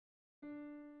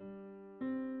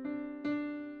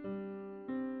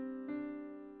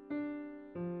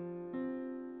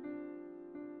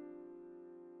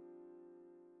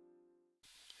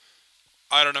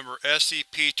Item number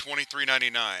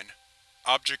SCP-2399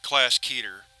 Object Class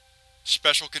Keter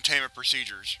Special Containment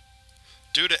Procedures.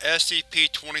 Due to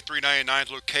SCP-2399's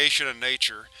location and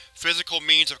nature, physical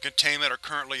means of containment are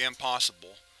currently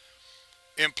impossible.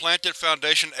 Implanted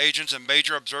Foundation agents in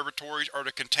major observatories are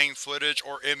to contain footage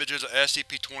or images of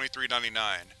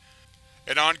SCP-2399.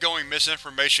 An ongoing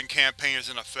misinformation campaign is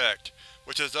in effect,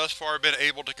 which has thus far been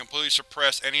able to completely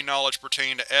suppress any knowledge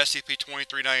pertaining to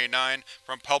SCP-2399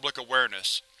 from public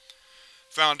awareness.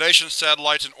 Foundation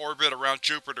satellites in orbit around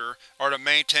Jupiter are to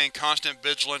maintain constant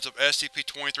vigilance of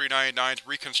SCP-2399's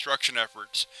reconstruction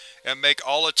efforts, and make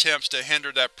all attempts to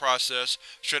hinder that process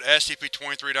should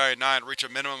SCP-2399 reach a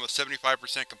minimum of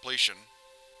 75% completion.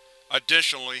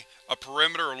 Additionally, a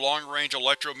perimeter of long-range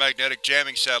electromagnetic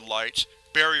jamming satellites,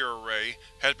 barrier array,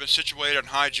 has been situated in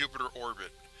high Jupiter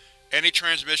orbit. Any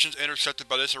transmissions intercepted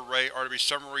by this array are to be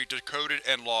summarily decoded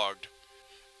and logged.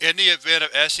 In the event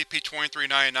of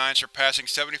SCP-2399 surpassing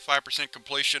 75%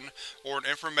 completion or an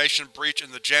information breach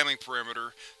in the jamming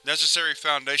perimeter, necessary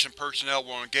Foundation personnel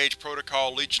will engage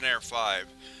Protocol Legionnaire 5,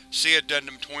 see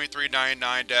Addendum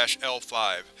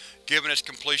 2399-L5, given its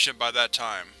completion by that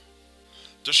time.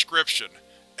 Description: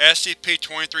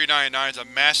 SCP-2399 is a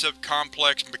massive,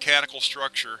 complex mechanical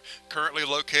structure currently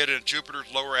located in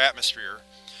Jupiter's lower atmosphere.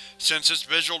 Since its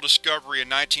visual discovery in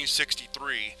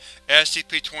 1963,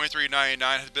 SCP-2399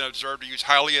 has been observed to use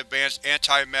highly advanced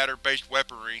antimatter-based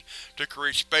weaponry to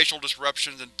create spatial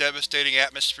disruptions and devastating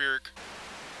atmospheric.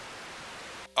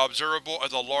 Observable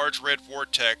as a large red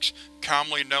vortex,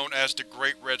 commonly known as the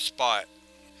Great Red Spot.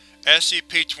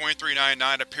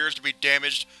 SCP-2399 appears to be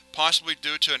damaged, possibly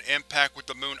due to an impact with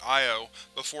the moon Io,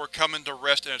 before coming to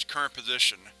rest in its current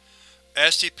position.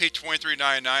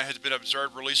 SCP-2399 has been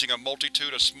observed releasing a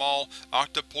multitude of small,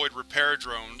 octopoid repair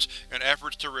drones in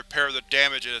efforts to repair the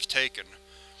damage it has taken.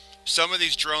 Some of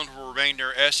these drones will remain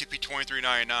near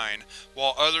SCP-2399,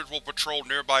 while others will patrol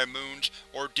nearby moons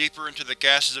or deeper into the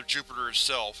gases of Jupiter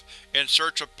itself, in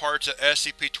search of parts that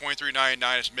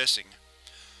SCP-2399 is missing.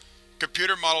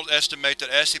 Computer models estimate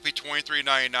that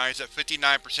SCP-2399 is at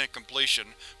 59%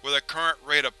 completion, with a current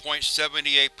rate of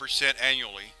 0.78%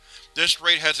 annually. This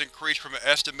rate has increased from an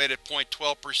estimated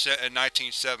 0.12% in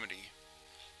 1970.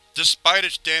 Despite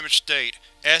its damaged state,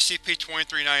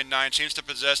 SCP-2399 seems to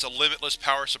possess a limitless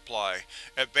power supply,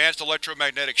 advanced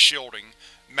electromagnetic shielding,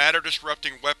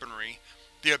 matter-disrupting weaponry,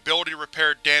 the ability to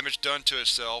repair damage done to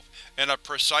itself, and a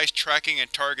precise tracking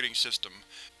and targeting system.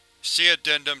 See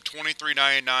Addendum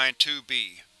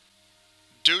 2399-2B.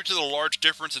 Due to the large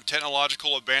difference in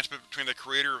technological advancement between the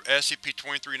creator of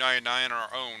SCP-2399 and our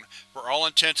own, for all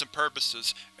intents and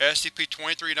purposes,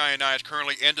 SCP-2399 is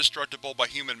currently indestructible by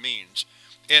human means.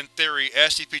 In theory,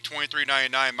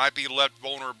 SCP-2399 might be left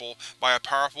vulnerable by a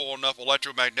powerful enough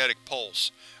electromagnetic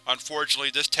pulse.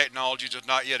 Unfortunately, this technology does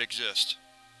not yet exist.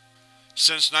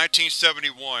 Since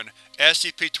 1971,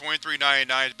 SCP-2399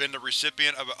 has been the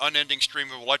recipient of an unending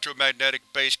stream of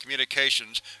electromagnetic-based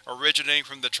communications originating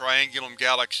from the Triangulum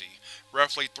Galaxy,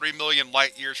 roughly 3 million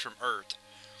light-years from Earth.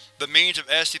 The means of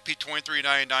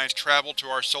SCP-2399's travel to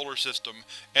our solar system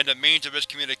and the means of its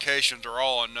communications are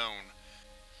all unknown.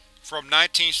 From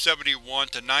 1971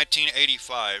 to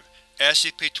 1985,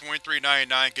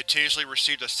 SCP-2399 continuously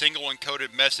received a single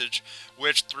encoded message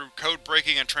which, through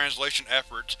code-breaking and translation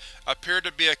efforts, appeared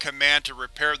to be a command to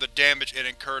repair the damage it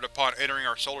incurred upon entering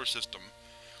our solar system.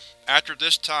 After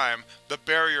this time, the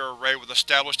barrier array was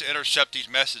established to intercept these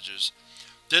messages.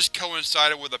 This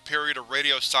coincided with a period of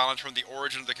radio silence from the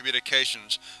origin of the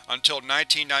communications until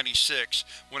 1996,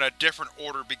 when a different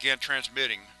order began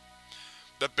transmitting.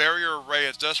 The barrier array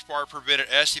has thus far prevented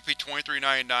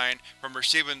SCP-2399 from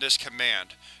receiving this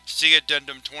command. See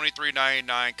Addendum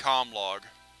 2399 Comlog.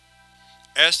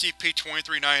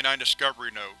 SCP-2399 Discovery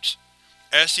Notes.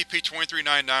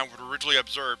 SCP-2399 was originally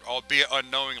observed, albeit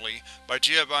unknowingly, by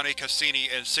Giovanni Cassini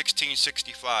in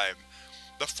 1665.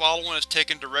 The following is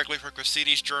taken directly from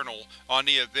Cassini's journal on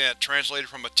the event, translated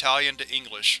from Italian to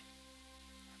English.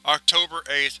 October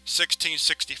 8,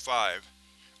 1665.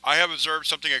 I have observed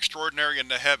something extraordinary in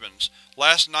the heavens.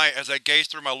 Last night, as I gazed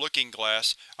through my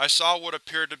looking-glass, I saw what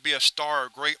appeared to be a star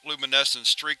of great luminescence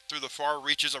streak through the far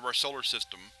reaches of our solar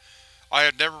system. I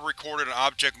had never recorded an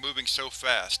object moving so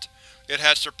fast. It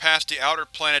had surpassed the outer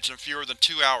planets in fewer than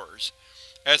 2 hours.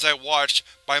 As I watched,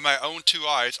 by my own 2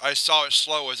 eyes, I saw it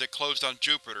slow as it closed on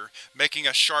Jupiter, making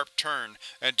a sharp turn,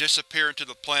 and disappear into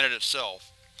the planet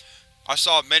itself. I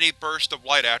saw many bursts of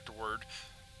light afterward,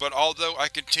 but although I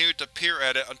continued to peer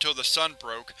at it until the sun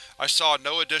broke, I saw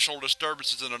no additional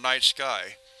disturbances in the night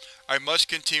sky. I must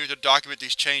continue to document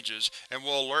these changes, and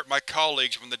will alert my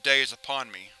colleagues when the day is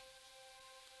upon me.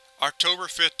 October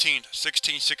 15,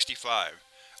 1665.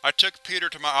 I took Peter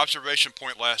to my observation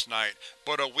point last night,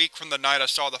 but a week from the night I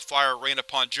saw the fire rain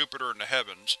upon Jupiter in the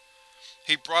heavens.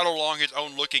 He brought along his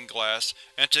own looking glass,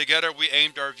 and together we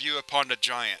aimed our view upon the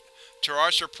giant. To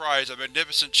our surprise, a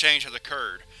magnificent change has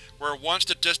occurred. Where once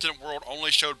the distant world only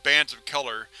showed bands of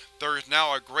color, there is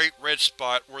now a great red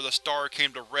spot where the star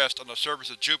came to rest on the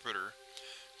surface of Jupiter.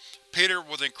 Peter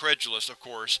was incredulous, of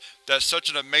course, that such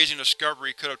an amazing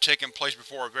discovery could have taken place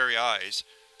before our very eyes.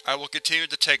 I will continue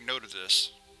to take note of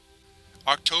this.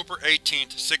 October 18,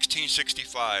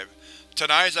 1665.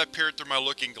 Tonight as I peered through my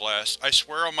looking glass, I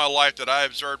swear on my life that I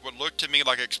observed what looked to me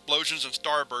like explosions and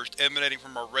starbursts emanating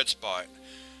from our red spot.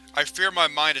 I fear my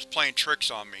mind is playing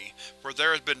tricks on me, for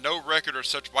there has been no record of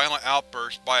such violent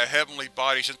outbursts by a heavenly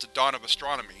body since the dawn of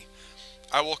astronomy.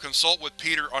 I will consult with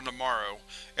Peter on the morrow,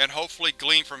 and hopefully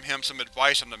glean from him some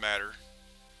advice on the matter.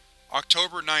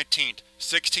 October 19,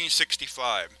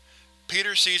 1665.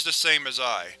 Peter sees the same as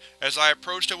I. As I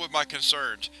approached him with my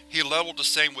concerns, he leveled the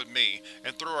same with me,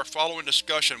 and through our following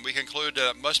discussion we concluded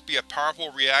that it must be a powerful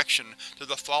reaction to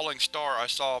the falling star I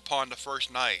saw upon the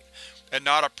first night, and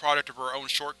not a product of our own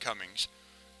shortcomings.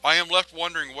 I am left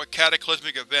wondering what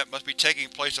cataclysmic event must be taking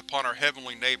place upon our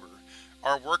heavenly neighbor.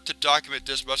 Our work to document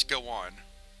this must go on.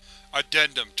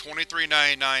 Addendum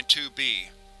 2399-2B.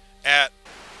 At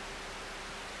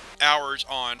hours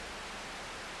on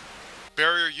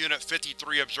Barrier Unit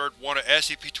 53 observed one of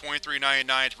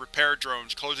SCP-2399's repair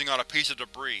drones closing on a piece of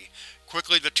debris,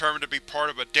 quickly determined to be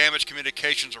part of a damaged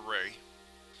communications array.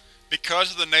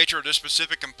 Because of the nature of this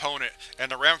specific component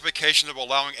and the ramifications of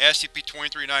allowing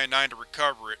SCP-2399 to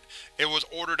recover it, it was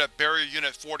ordered that Barrier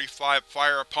Unit 45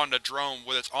 fire upon the drone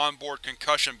with its onboard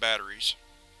concussion batteries.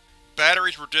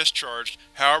 Batteries were discharged,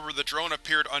 however the drone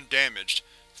appeared undamaged.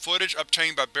 Footage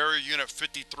obtained by Barrier Unit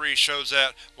 53 shows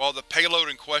that, while the payload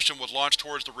in question was launched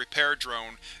towards the repair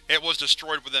drone, it was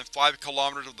destroyed within 5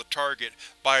 km of the target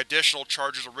by additional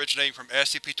charges originating from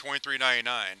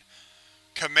SCP-2399.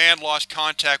 Command lost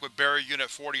contact with Barrier Unit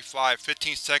 45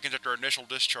 15 seconds after initial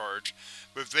discharge,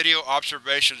 with video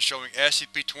observations showing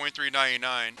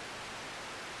SCP-2399,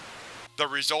 the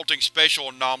resulting spatial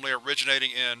anomaly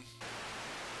originating in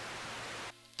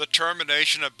the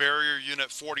termination of Barrier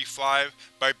Unit 45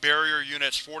 by Barrier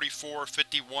Units 44,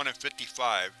 51, and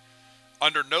 55.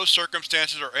 Under no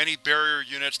circumstances are any Barrier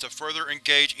Units to further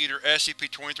engage either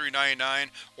SCP-2399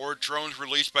 or drones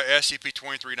released by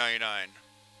SCP-2399.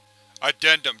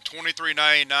 Addendum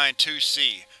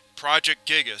 2399-2C. Project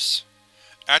Gigas.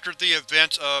 After the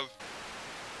events of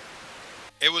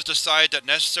it was decided that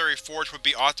necessary force would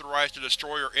be authorized to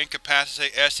destroy or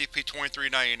incapacitate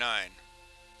SCP-2399.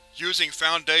 Using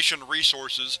Foundation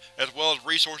resources, as well as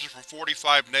resources from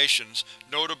 45 nations,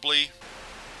 notably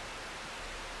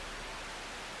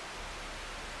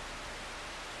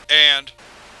and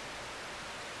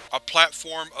a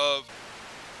platform of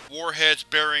warheads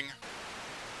bearing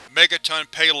megaton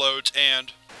payloads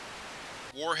and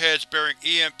warheads bearing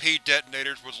EMP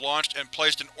detonators was launched and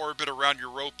placed in orbit around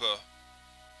Europa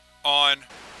on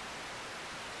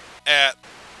at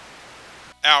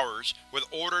hours, with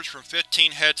orders from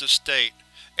 15 heads of state,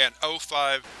 and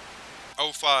 05,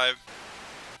 05,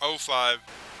 05,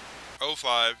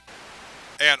 05,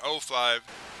 and 05.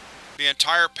 The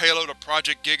entire payload of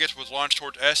Project Gigas was launched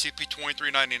towards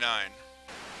SCP-2399.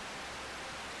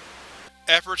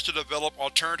 Efforts to develop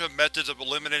alternative methods of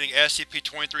eliminating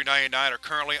SCP-2399 are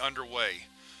currently underway.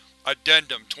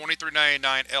 Addendum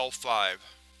 2399-L5.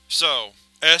 So,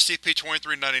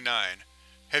 SCP-2399.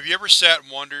 Have you ever sat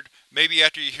and wondered, maybe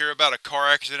after you hear about a car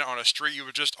accident on a street you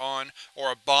were just on,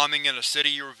 or a bombing in a city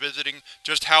you were visiting,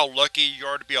 just how lucky you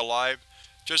are to be alive?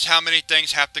 Just how many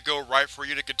things have to go right for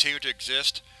you to continue to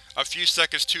exist? A few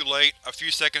seconds too late, a few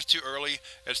seconds too early,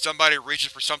 and somebody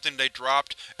reaches for something they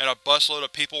dropped, and a busload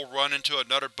of people run into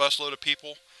another busload of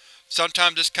people?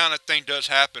 Sometimes this kind of thing does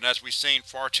happen, as we've seen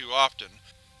far too often.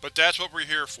 But that's what we're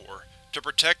here for. To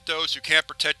protect those who can't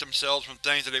protect themselves from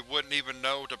things that they wouldn't even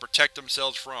know to protect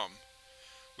themselves from.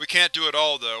 We can't do it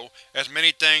all, though. As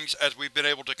many things as we've been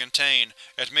able to contain,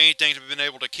 as many things we've been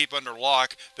able to keep under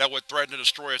lock that would threaten to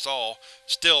destroy us all,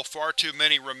 still far too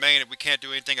many remain that we can't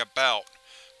do anything about.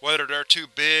 Whether they're too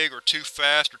big, or too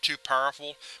fast, or too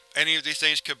powerful, any of these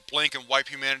things could blink and wipe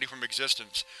humanity from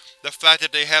existence. The fact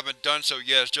that they haven't done so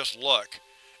yet is just luck.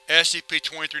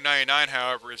 SCP-2399,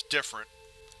 however, is different.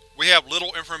 We have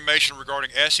little information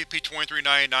regarding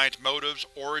SCP-2399's motives,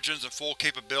 origins, and full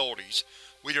capabilities.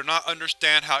 We do not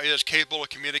understand how it is capable of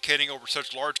communicating over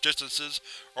such large distances,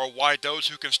 or why those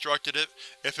who constructed it,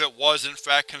 if it was in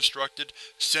fact constructed,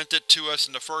 sent it to us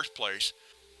in the first place.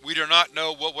 We do not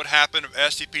know what would happen if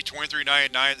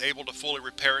SCP-2399 is able to fully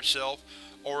repair itself,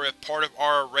 or if part of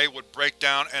our array would break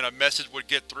down and a message would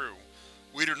get through.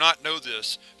 We do not know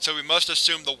this, so we must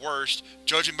assume the worst.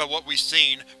 Judging by what we've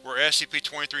seen, were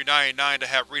SCP-2399 to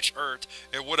have reached Earth,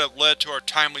 it would have led to our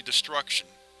timely destruction.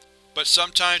 But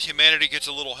sometimes humanity gets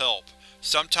a little help.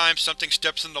 Sometimes something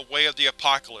steps in the way of the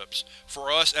apocalypse.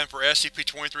 For us and for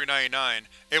SCP-2399,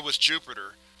 it was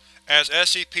Jupiter. As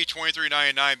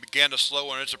SCP-2399 began to slow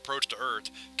on its approach to Earth,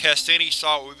 Cassini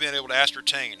saw what we've been able to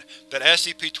ascertain, that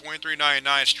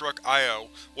SCP-2399 struck Io,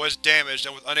 was damaged,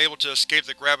 and was unable to escape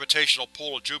the gravitational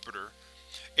pull of Jupiter.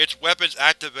 Its weapons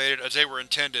activated as they were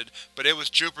intended, but it was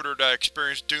Jupiter that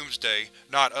experienced doomsday,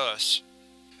 not us.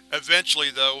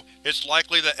 Eventually, though, it's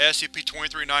likely that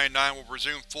SCP-2399 will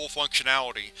resume full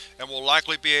functionality, and will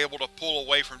likely be able to pull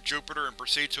away from Jupiter and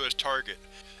proceed to its target.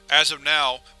 As of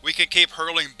now, we can keep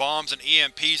hurling bombs and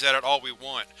EMPs at it all we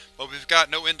want, but we've got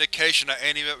no indication that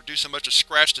any of it would do so much as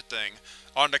scratch the thing.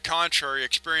 On the contrary,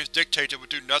 experience dictates it would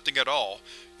do nothing at all.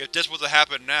 If this was to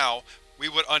happen now, we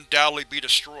would undoubtedly be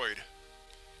destroyed.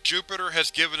 Jupiter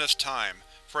has given us time.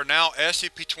 For now,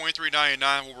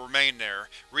 SCP-2399 will remain there,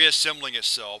 reassembling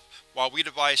itself, while we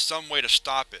devise some way to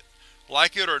stop it.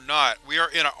 Like it or not, we are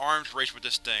in an arms race with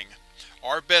this thing.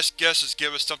 Our best guesses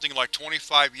give us something like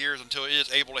 25 years until it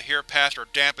is able to hear past our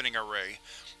dampening array.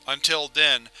 Until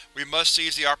then, we must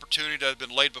seize the opportunity that has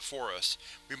been laid before us.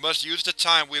 We must use the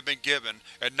time we have been given,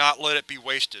 and not let it be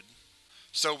wasted.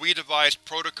 So we devised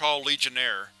Protocol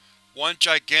Legionnaire. One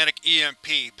gigantic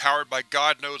EMP, powered by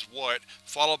God knows what,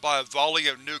 followed by a volley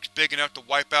of nukes big enough to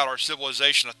wipe out our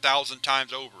civilization 1,000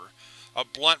 times over. A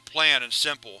blunt plan and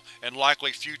simple, and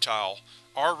likely futile.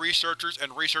 Our researchers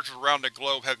and researchers around the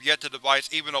globe have yet to devise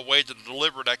even a way to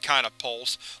deliver that kind of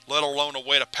pulse, let alone a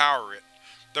way to power it.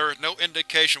 There is no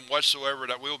indication whatsoever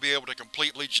that we will be able to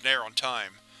complete Legionnaire on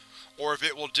time, or if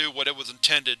it will do what it was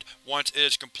intended once it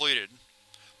is completed.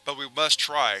 But we must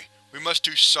try. We must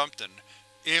do something.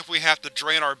 Even if we have to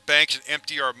drain our banks and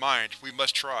empty our minds, we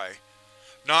must try.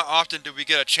 Not often do we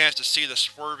get a chance to see the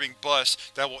swerving bus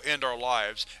that will end our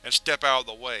lives, and step out of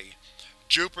the way.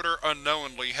 Jupiter,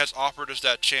 unknowingly, has offered us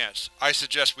that chance. I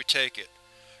suggest we take it.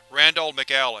 Randall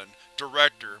McAllen,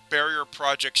 Director, Barrier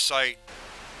Project Site.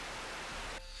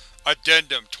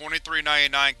 Addendum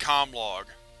 2399 Comlog.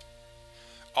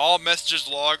 All messages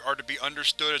logged are to be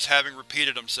understood as having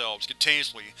repeated themselves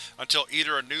continuously until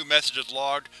either a new message is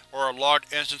logged or a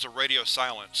logged instance of radio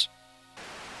silence.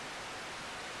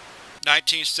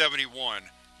 1971.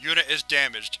 Unit is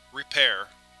damaged. Repair.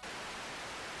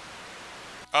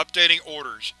 Updating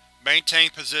orders. Maintain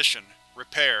position.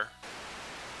 Repair.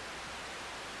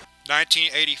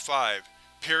 1985.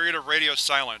 Period of radio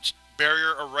silence.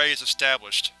 Barrier array is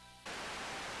established.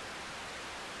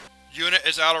 Unit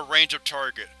is out of range of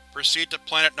target. Proceed to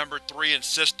Planet Number 3 in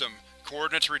System.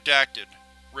 Coordinates redacted.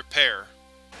 Repair.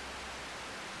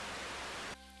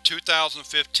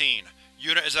 2015.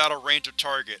 Unit is out of range of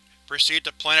target. Proceed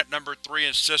to Planet Number 3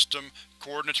 in System.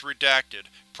 Coordinates redacted.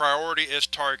 Priority is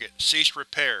target. Cease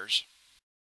repairs.